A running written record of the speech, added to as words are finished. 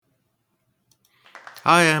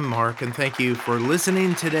Hi, I'm Mark, and thank you for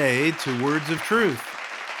listening today to Words of Truth.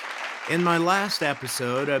 In my last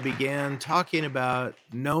episode, I began talking about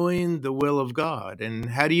knowing the will of God and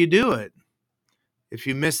how do you do it. If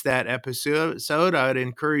you missed that episode, I'd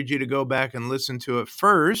encourage you to go back and listen to it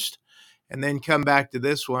first and then come back to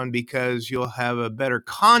this one because you'll have a better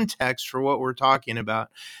context for what we're talking about.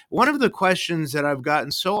 One of the questions that I've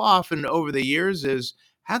gotten so often over the years is,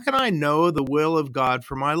 how can I know the will of God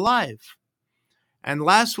for my life? And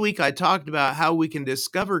last week, I talked about how we can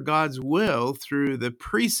discover God's will through the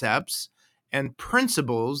precepts and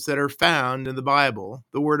principles that are found in the Bible,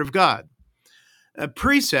 the Word of God.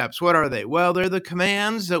 Precepts, what are they? Well, they're the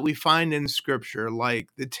commands that we find in Scripture, like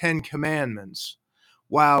the Ten Commandments,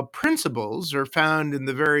 while principles are found in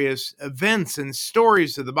the various events and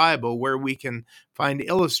stories of the Bible where we can find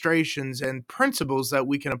illustrations and principles that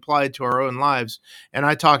we can apply to our own lives. And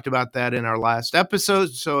I talked about that in our last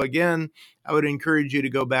episode. So, again, I would encourage you to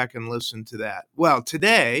go back and listen to that. Well,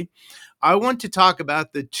 today, I want to talk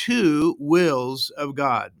about the two wills of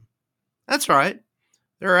God. That's right.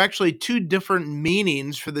 There are actually two different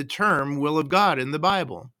meanings for the term will of God in the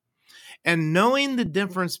Bible. And knowing the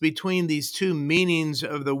difference between these two meanings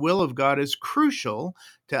of the will of God is crucial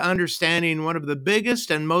to understanding one of the biggest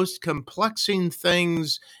and most complexing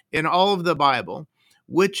things in all of the Bible,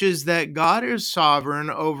 which is that God is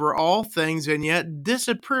sovereign over all things and yet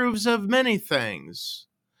disapproves of many things.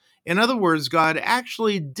 In other words, God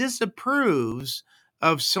actually disapproves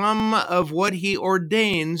of some of what he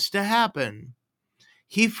ordains to happen.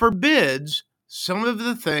 He forbids some of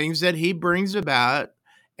the things that he brings about,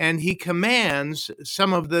 and he commands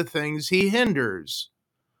some of the things he hinders.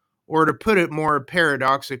 Or to put it more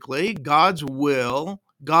paradoxically, God wills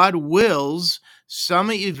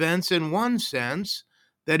some events in one sense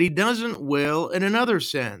that he doesn't will in another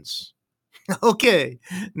sense. Okay,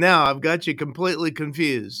 now I've got you completely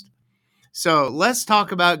confused. So let's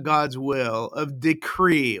talk about God's will of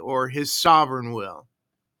decree or his sovereign will.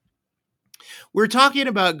 We're talking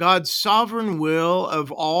about God's sovereign will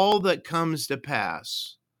of all that comes to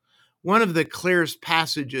pass. One of the clearest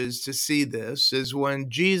passages to see this is when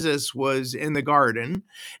Jesus was in the garden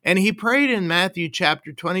and he prayed in Matthew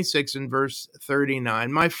chapter 26 and verse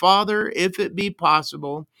 39, "My Father, if it be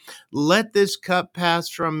possible, let this cup pass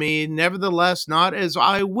from me. Nevertheless, not as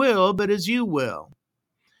I will, but as you will."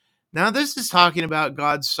 Now, this is talking about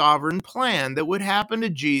God's sovereign plan that would happen to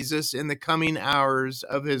Jesus in the coming hours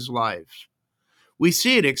of his life. We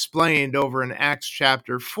see it explained over in Acts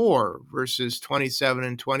chapter 4, verses 27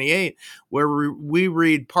 and 28, where we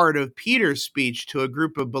read part of Peter's speech to a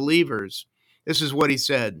group of believers. This is what he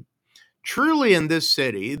said: "Truly in this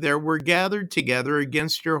city there were gathered together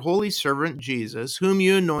against your holy servant Jesus, whom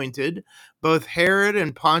you anointed, both Herod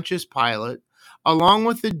and Pontius Pilate, along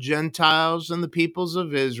with the Gentiles and the peoples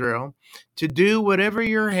of Israel, to do whatever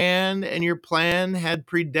your hand and your plan had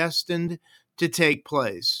predestined to take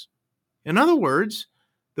place." In other words,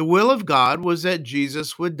 the will of God was that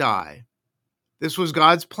Jesus would die. This was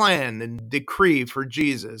God's plan and decree for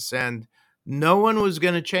Jesus, and no one was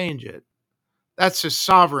going to change it. That's the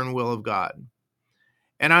sovereign will of God.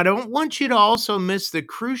 And I don't want you to also miss the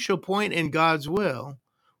crucial point in God's will,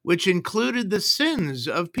 which included the sins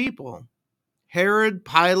of people. Herod,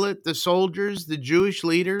 Pilate, the soldiers, the Jewish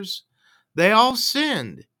leaders, they all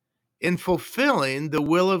sinned in fulfilling the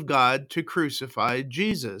will of God to crucify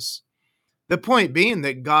Jesus. The point being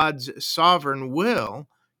that God's sovereign will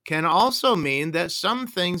can also mean that some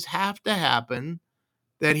things have to happen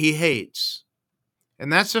that he hates.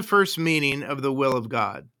 And that's the first meaning of the will of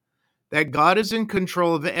God, that God is in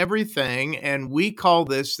control of everything, and we call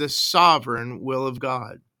this the sovereign will of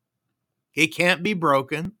God. It can't be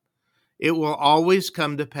broken. It will always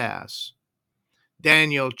come to pass.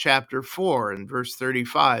 Daniel chapter 4 and verse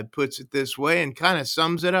 35 puts it this way and kind of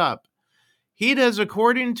sums it up. "He does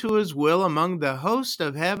according to his will among the host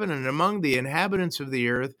of heaven and among the inhabitants of the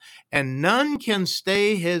earth, and none can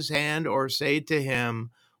stay his hand or say to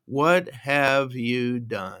him, 'What have you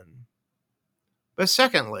done?'" But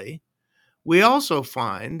secondly, we also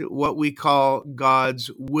find what we call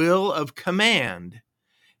God's will of command.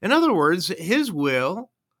 In other words, his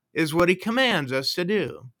will is what he commands us to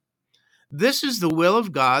do. This is the will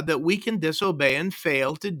of God that we can disobey and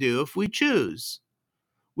fail to do if we choose.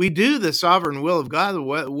 We do the sovereign will of God,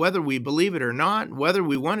 whether we believe it or not, whether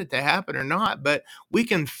we want it to happen or not, but we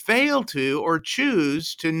can fail to or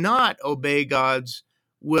choose to not obey God's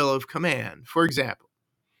will of command. For example,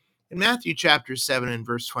 in Matthew chapter 7 and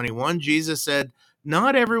verse 21, Jesus said,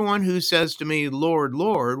 "Not everyone who says to me, 'Lord,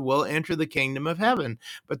 Lord,' will enter the kingdom of heaven,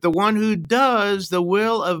 but the one who does the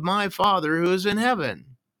will of my Father who is in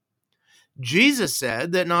heaven." Jesus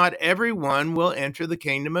said that not everyone will enter the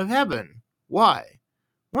kingdom of heaven. Why?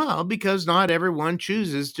 Well, because not everyone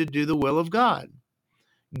chooses to do the will of God.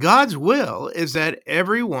 God's will is that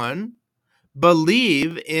everyone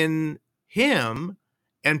believe in him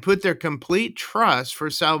and put their complete trust for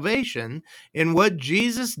salvation in what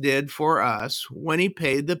Jesus did for us when he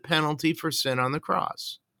paid the penalty for sin on the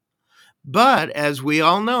cross. But as we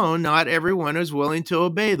all know, not everyone is willing to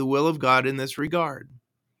obey the will of God in this regard.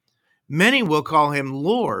 Many will call him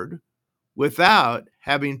Lord without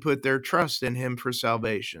having put their trust in him for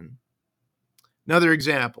salvation. Another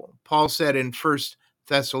example, Paul said in 1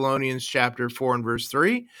 Thessalonians chapter 4 and verse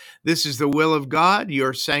 3, this is the will of God,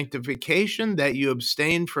 your sanctification, that you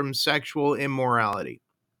abstain from sexual immorality.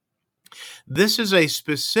 This is a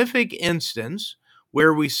specific instance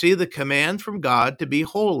where we see the command from God to be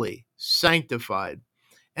holy, sanctified,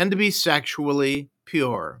 and to be sexually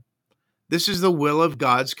pure. This is the will of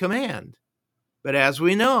God's command. But as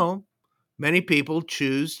we know, many people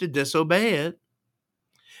choose to disobey it.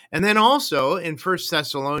 And then also in 1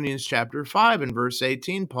 Thessalonians chapter 5 and verse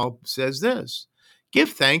 18, Paul says this, give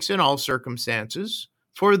thanks in all circumstances,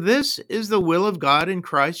 for this is the will of God in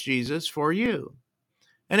Christ Jesus for you.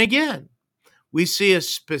 And again, we see a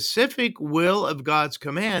specific will of God's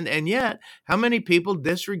command, and yet how many people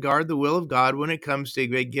disregard the will of God when it comes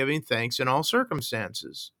to giving thanks in all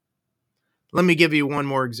circumstances? Let me give you one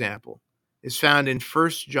more example. It's found in 1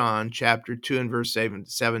 John chapter 2 and verse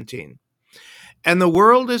 17. And the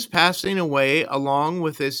world is passing away along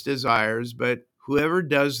with its desires, but whoever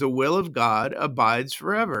does the will of God abides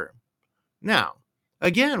forever. Now,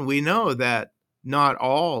 again, we know that not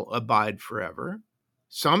all abide forever.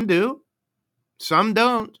 Some do, some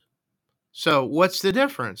don't. So what's the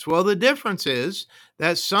difference? Well, the difference is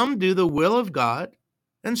that some do the will of God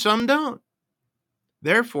and some don't.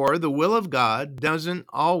 Therefore, the will of God doesn't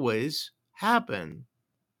always happen.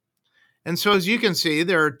 And so, as you can see,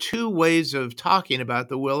 there are two ways of talking about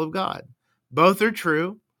the will of God. Both are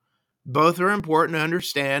true. Both are important to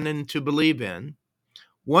understand and to believe in.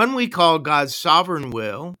 One we call God's sovereign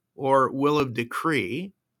will or will of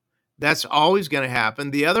decree. That's always going to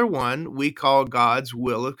happen. The other one we call God's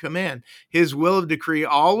will of command. His will of decree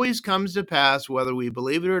always comes to pass, whether we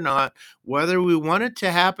believe it or not, whether we want it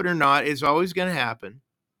to happen or not, is always going to happen.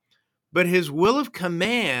 But his will of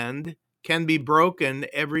command can be broken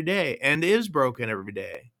every day and is broken every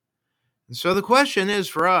day. And so the question is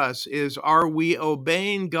for us is, are we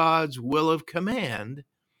obeying God's will of command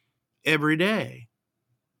every day?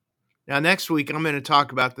 Now, next week, I'm going to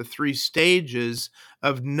talk about the 3 stages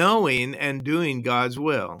of knowing and doing God's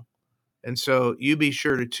will. And so you be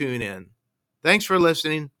sure to tune in. Thanks for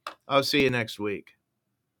listening. I'll see you next week.